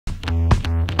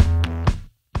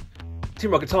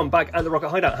Teamrocketthom back at the Rocket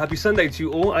Hideout. Happy Sunday to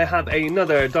you all. I have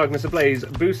another Darkness Ablaze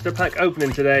booster pack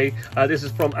opening today. This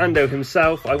is from ANDO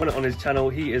himself. I went on his channel.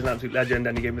 He is an absolute legend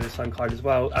and he gave me this signed card as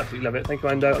well. Absolutely love it. Thank you,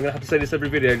 ANDO. I'm going to have to say this every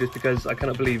video just because I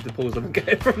cannot believe the pulls I'm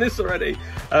getting from this already.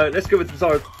 Let's go with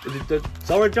the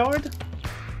Charizard?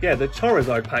 Yeah, the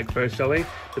Charizard pack first, shall we?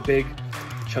 The big,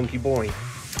 chunky boy.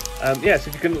 Yes,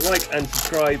 if you can like and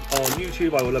subscribe on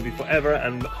YouTube, I will love you forever,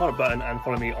 and heart button and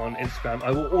follow me on Instagram.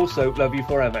 I will also love you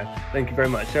forever. Thank you very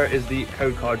much. There is the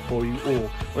code card for you all.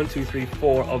 1, 2, 3,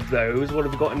 4 of those. What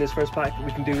have we got in this first pack?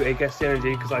 We can do a guess the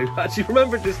energy because I actually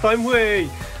remembered this time.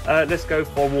 Let's go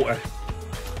for water.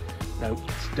 No,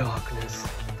 it's darkness.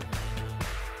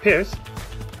 Pierce,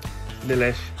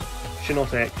 Lilish,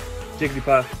 Shinotic,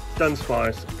 Jigglypuff,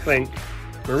 Dunsparce, Clink,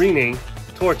 Marini,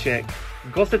 Torchic,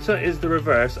 Gothita is the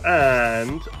reverse,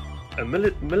 and a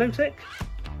Milotic?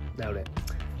 Nailed it.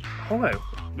 Hollow,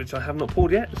 which I have not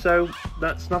pulled yet, so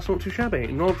that's not too shabby.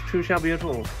 Not too shabby at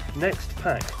all. Next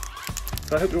pack.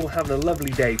 So I hope you're all having a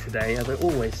lovely day today, as I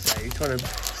always say, trying to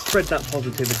spread that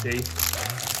positivity.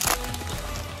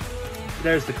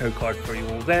 There's the code card for you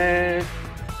all there.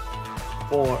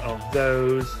 4 of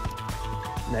those.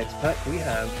 Next pack, we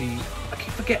have the... I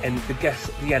keep forgetting to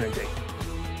guess the energy.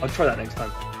 I'll try that next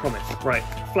time. Promise. Right,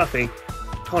 Fluffy,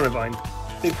 Carnivine,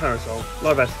 Big Parasol,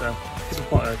 Larvesta,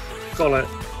 Hippopotamus, Golett,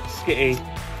 Skitty,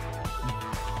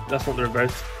 that's not the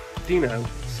reverse, Dino,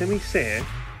 Semi-Sear,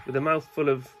 with a mouth full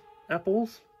of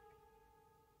apples?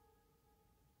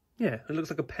 Yeah, it looks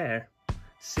like a pear.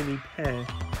 Semi-pear.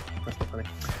 That's not funny.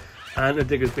 And a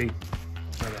Digger's Bee.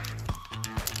 Okay.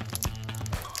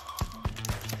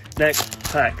 Next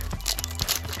pack.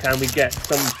 Can we get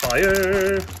some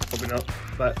fire? Probably not,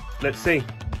 but let's see.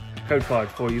 Code card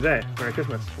for you there. Merry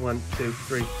Christmas. 1, 2,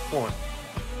 3, 4.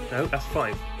 No, that's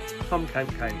 5. Tom can't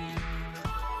count.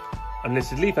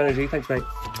 Unlisted Leaf Energy. Thanks, mate.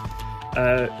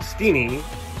 Steenie,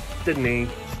 Didney,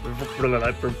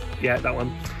 yeah, that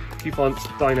one. Cufont,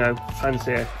 Dino,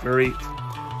 Pansear, Marie,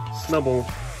 Snubble,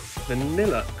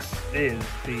 Vanillux is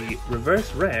the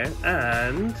reverse rare,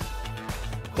 and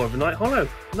Corviknight Hollow.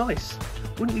 Nice.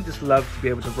 Wouldn't you just love to be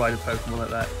able to ride a Pokemon like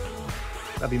that?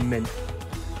 That'd be mint.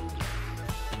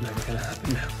 Never gonna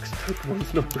happen now because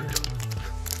Pokemon's not real.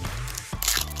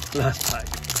 Last pack.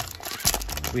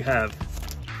 We have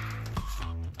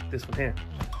this one here.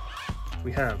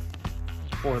 We have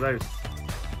 4 of those.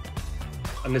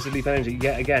 And this is Leaf Energy.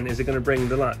 Yet again, is it going to bring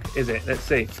the luck? Is it? Let's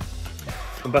see.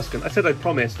 Combustion. I said I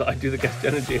promised that I'd do the guest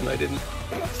energy and I didn't.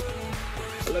 I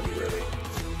love you, really.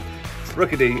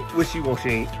 Rookidee,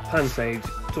 Wishy-Washy, Pansage,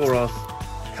 Tauros,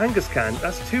 Kangaskhan.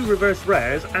 That's 2 reverse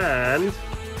rares and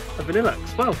a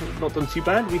Vanillux. Well, not done too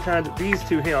bad. We had these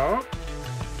 2 here.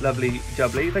 Lovely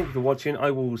jubbly. Thank you for watching.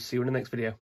 I will see you in the next video.